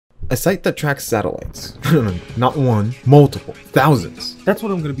A site that tracks satellites. Not one, multiple, thousands. That's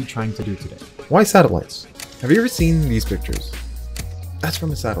what I'm going to be trying to do today. Why satellites? Have you ever seen these pictures? That's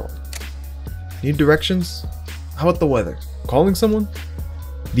from a satellite. Need directions? How about the weather? Calling someone?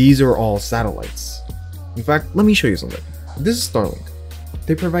 These are all satellites. In fact, let me show you something. This is Starlink.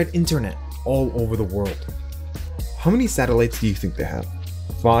 They provide internet all over the world. How many satellites do you think they have?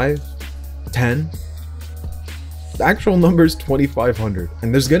 5? 10? The actual number is 2,500,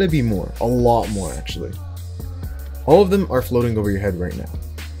 and there's gonna be more. A lot more, actually. All of them are floating over your head right now.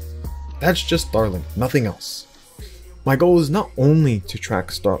 That's just Starlink, nothing else. My goal is not only to track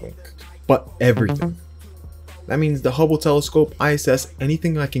Starlink, but everything. That means the Hubble telescope, ISS,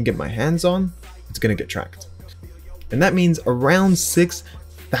 anything I can get my hands on, it's gonna get tracked. And that means around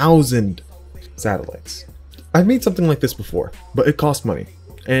 6,000 satellites. I've made something like this before, but it cost money,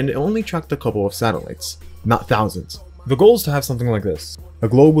 and it only tracked a couple of satellites, not thousands. The goal is to have something like this, a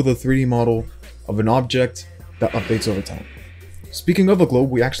globe with a 3D model of an object that updates over time. Speaking of a globe,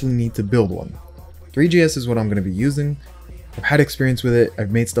 we actually need to build one. 3GS is what I'm going to be using. I've had experience with it,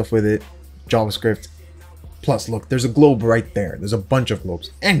 I've made stuff with it, JavaScript. Plus, look, there's a globe right there. There's a bunch of globes,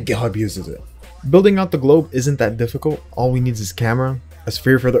 and GitHub uses it. Building out the globe isn't that difficult. All we need is a camera, a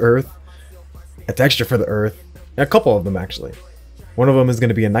sphere for the Earth, a texture for the Earth, and a couple of them actually. One of them is going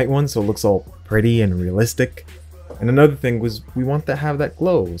to be a night one, so it looks all pretty and realistic. And another thing was we want to have that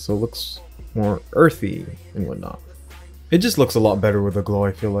glow, so it looks more earthy and whatnot. It just looks a lot better with the glow,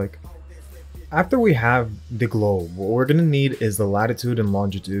 I feel like. After we have the globe, what we're going to need is the latitude and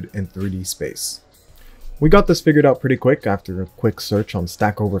longitude in 3D space. We got this figured out pretty quick after a quick search on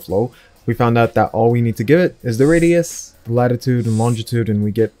Stack Overflow. We found out that all we need to give it is the radius, the latitude and longitude, and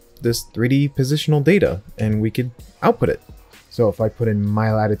we get this 3D positional data, and we could output it. So if I put in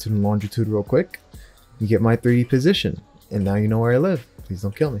my latitude and longitude real quick, you get my 3D position, and now you know where I live. Please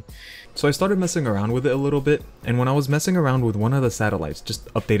don't kill me. So I started messing around with it a little bit, and when I was messing around with one of the satellites, just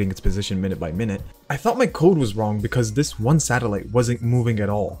updating its position minute by minute, I thought my code was wrong because this one satellite wasn't moving at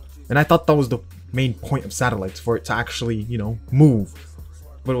all. And I thought that was the main point of satellites, for it to actually, you know, move.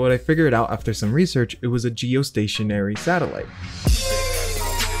 But what I figured out after some research, it was a geostationary satellite.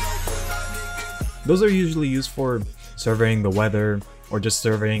 Those are usually used for surveying the weather or just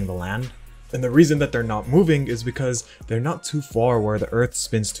surveying the land. And the reason that they're not moving is because they're not too far where the Earth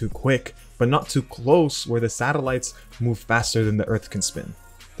spins too quick, but not too close where the satellites move faster than the Earth can spin.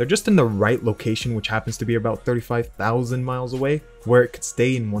 They're just in the right location, which happens to be about 35,000 miles away, where it could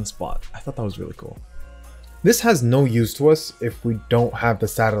stay in one spot. I thought that was really cool. This has no use to us if we don't have the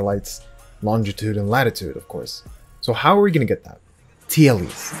satellite's longitude and latitude, of course. So how are we going to get that?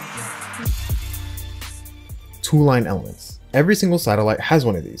 TLES. Two-line elements. Every single satellite has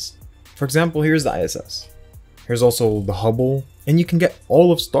one of these. For example, here's the ISS. Here's also the Hubble, and you can get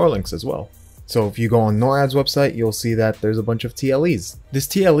all of Starlinks as well. So if you go on Norad's website, you'll see that there's a bunch of TLEs. This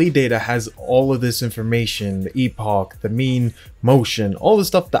TLE data has all of this information, the epoch, the mean, motion, all the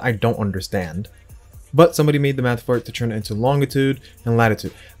stuff that I don't understand. But somebody made the math for it to turn it into longitude and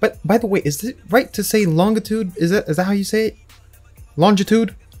latitude. But by the way, is it right to say longitude? Is that how you say it?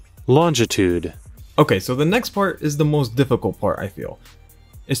 Longitude? Longitude. Okay, so the next part is the most difficult part, I feel.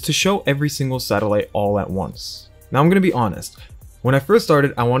 Is to show every single satellite all at once. Now I'm going to be honest. When I first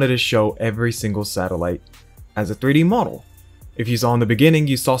started, I wanted to show every single satellite as a 3D model. If you saw in the beginning,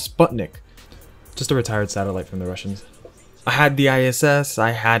 you saw Sputnik. Just a retired satellite from the Russians. I had the ISS,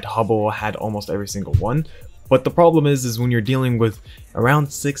 I had Hubble, I had almost every single one. But the problem is when you're dealing with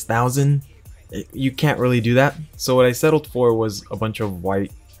around 6,000, you can't really do that. So what I settled for was a bunch of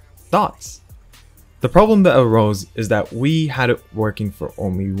white dots. The problem that arose is that we had it working for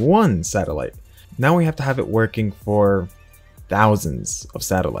only one satellite. Now we have to have it working for thousands of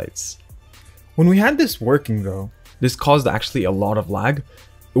satellites. When we had this working though, this caused actually a lot of lag.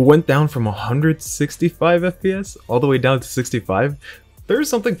 It went down from 165 FPS all the way down to 65. There's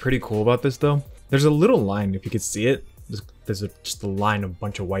something pretty cool about this though. There's a little line, if you could see it. There's just a line of a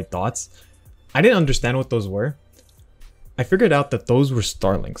bunch of white dots. I didn't understand what those were. I figured out that those were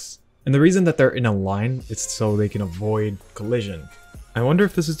Starlinks. And the reason that they're in a line is so they can avoid collision. I wonder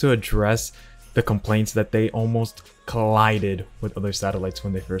if this is to address the complaints that they almost collided with other satellites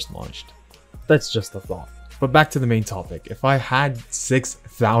when they first launched. That's just a thought. But back to the main topic. If I had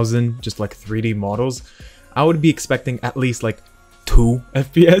 6,000 just like 3D models, I would be expecting at least like 2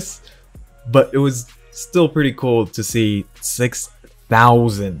 FPS. But it was still pretty cool to see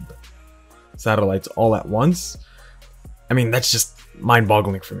 6,000 satellites all at once. I mean, that's just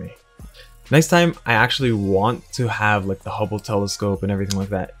mind-boggling for me. Next time, I actually want to have like the Hubble telescope and everything like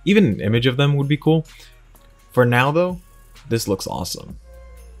that. Even an image of them would be cool. For now though, this looks awesome.